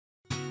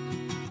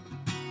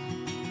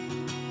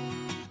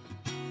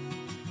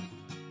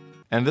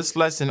In this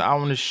lesson, I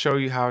want to show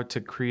you how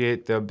to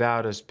create the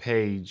About Us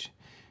page.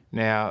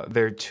 Now,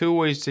 there are two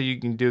ways that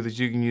you can do this.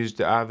 You can use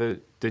either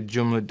the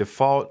Joomla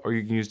default or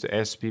you can use the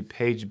SP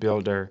page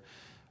builder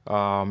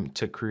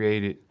to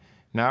create it.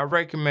 Now, I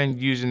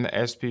recommend using the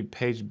SP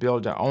page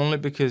builder only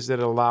because it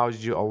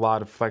allows you a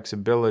lot of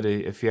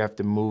flexibility if you have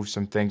to move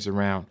some things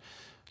around.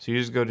 So you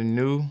just go to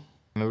New,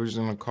 and we're just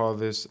going to call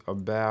this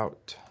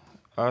About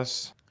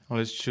Us.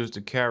 Let's choose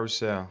the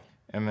carousel,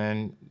 and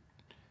then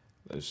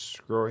let's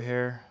scroll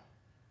here.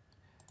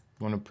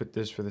 I'm going to put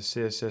this for the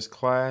CSS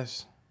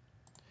class,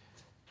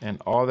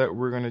 and all that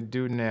we're going to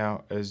do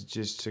now is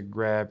just to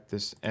grab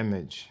this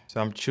image.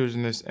 So I'm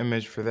choosing this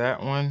image for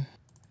that one,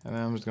 and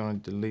then I'm just going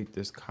to delete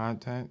this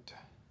content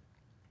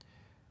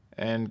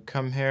and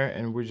come here,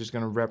 and we're just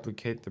going to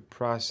replicate the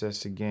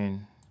process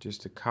again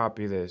just to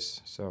copy this.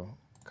 So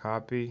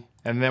copy,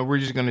 and then we're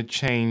just going to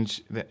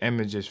change the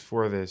images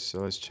for this.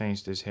 So let's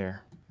change this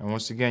here. And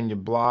once again, your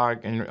blog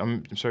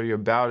and your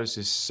About Us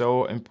is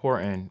so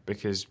important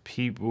because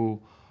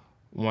people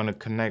want to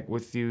connect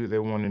with you. They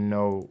want to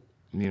know,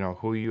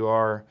 who you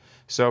are.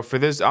 So for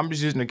this, I'm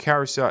just using the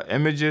carousel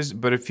images,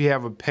 but if you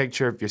have a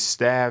picture of your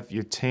staff,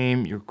 your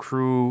team, your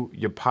crew,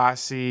 your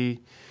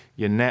posse,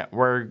 your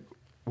network,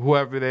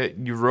 whoever that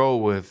you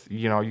roll with,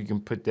 you can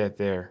put that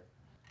there.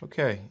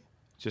 Okay,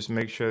 just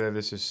make sure that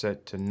this is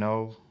set to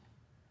no.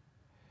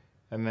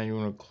 And then you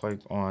want to click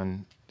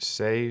on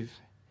save,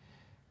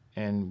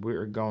 and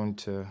we're going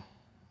to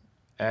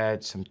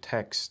add some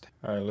text.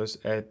 All right, let's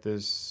add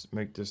this,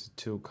 make this a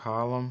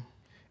 2-column.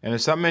 And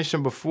as I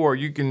mentioned before,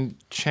 you can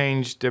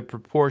change the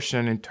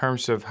proportion in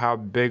terms of how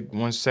big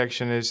one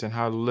section is and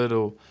how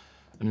little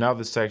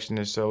another section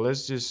is. So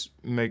let's just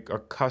make a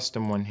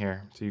custom one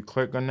here. So you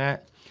click on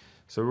that.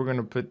 So we're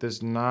gonna put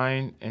this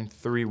 9 and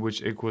 3,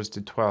 which equals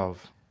to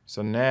 12.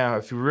 So now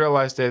if you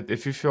realize that,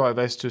 if you feel like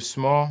that's too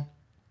small,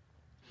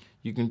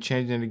 you can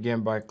change it again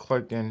by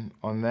clicking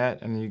on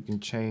that, and then you can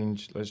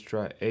change, let's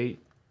try 8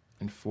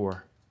 and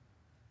 4.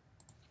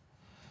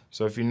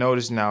 So if you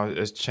notice now,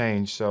 it's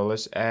changed. So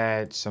let's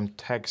add some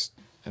text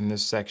in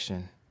this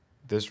section.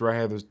 This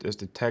right here is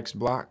the text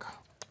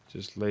block.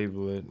 Just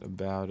label it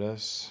About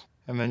Us.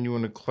 And then you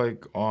want to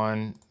click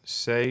on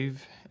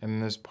Save. And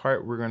in this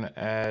part, we're going to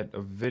add a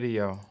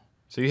video.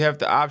 So you have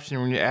the option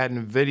when you're adding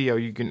a video,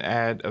 you can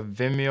add a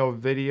Vimeo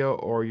video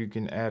or you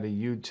can add a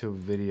YouTube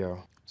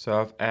video.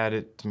 So I've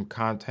added some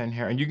content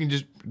here. And you can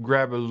just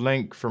grab a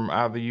link from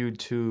either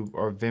YouTube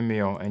or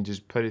Vimeo and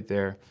just put it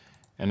there.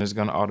 And it's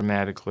going to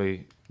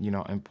automatically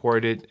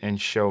import it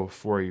and show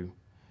for you.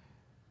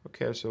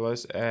 Okay, so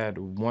let's add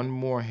one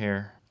more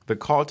here. The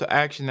call to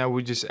action that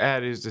we just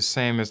added is the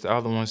same as the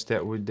other ones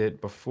that we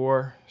did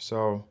before.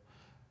 So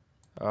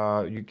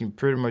you can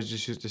pretty much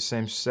just use the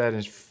same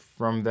settings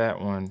from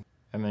that one.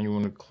 And then you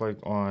want to click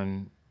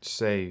on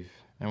save.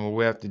 And what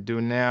we have to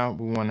do now,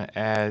 we want to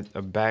add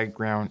a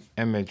background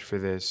image for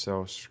this.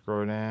 So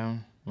scroll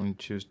down, I'm going to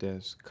choose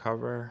this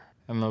cover.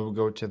 And then we'll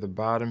go to the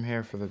bottom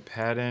here for the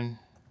pattern.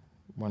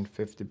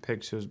 150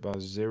 pixels by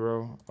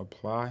 0,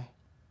 apply,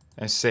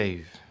 and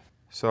save.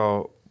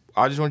 So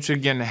I just want you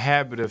to get in the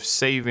habit of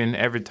saving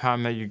every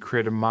time that you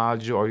create a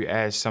module or you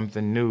add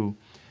something new,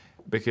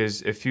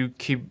 because if you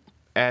keep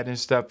adding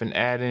stuff and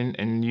adding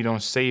and you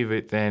don't save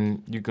it,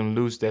 then you can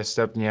lose that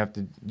stuff and you have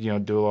to do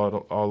it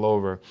all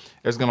over.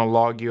 It's gonna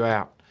log you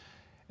out.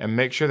 And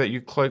make sure that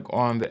you click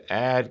on the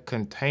add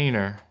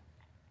container,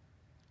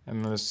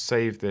 and let's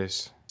save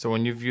this. So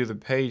when you view the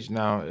page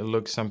now, it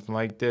looks something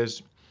like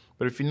this.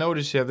 But if you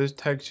notice here, this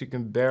text, you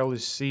can barely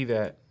see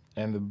that,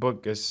 and the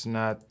book is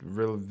not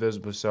really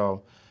visible.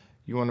 So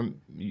if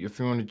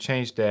you want to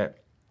change that,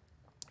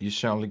 you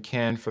certainly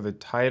can. For the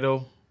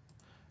title,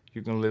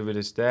 you can leave it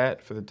as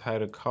that. For the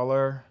title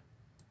color,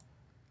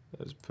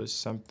 let's put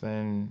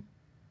something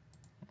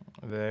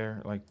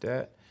there like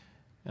that.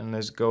 And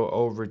let's go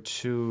over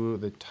to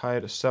the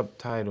title,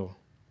 subtitle,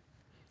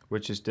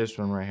 which is this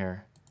one right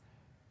here.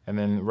 And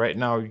then right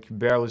now you can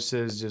barely see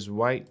it's just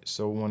white,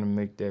 so we want to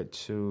make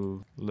that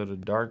a little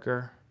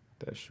darker.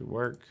 That should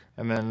work.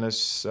 And then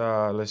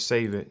let's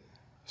save it.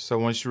 So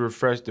once you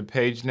refresh the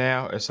page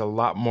now, it's a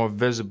lot more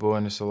visible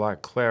and it's a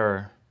lot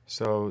clearer,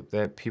 so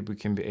that people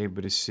can be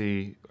able to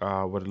see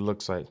what it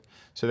looks like.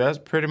 So that's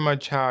pretty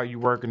much how you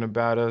working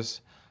About Us.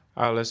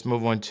 Let's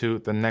move on to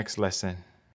the next lesson.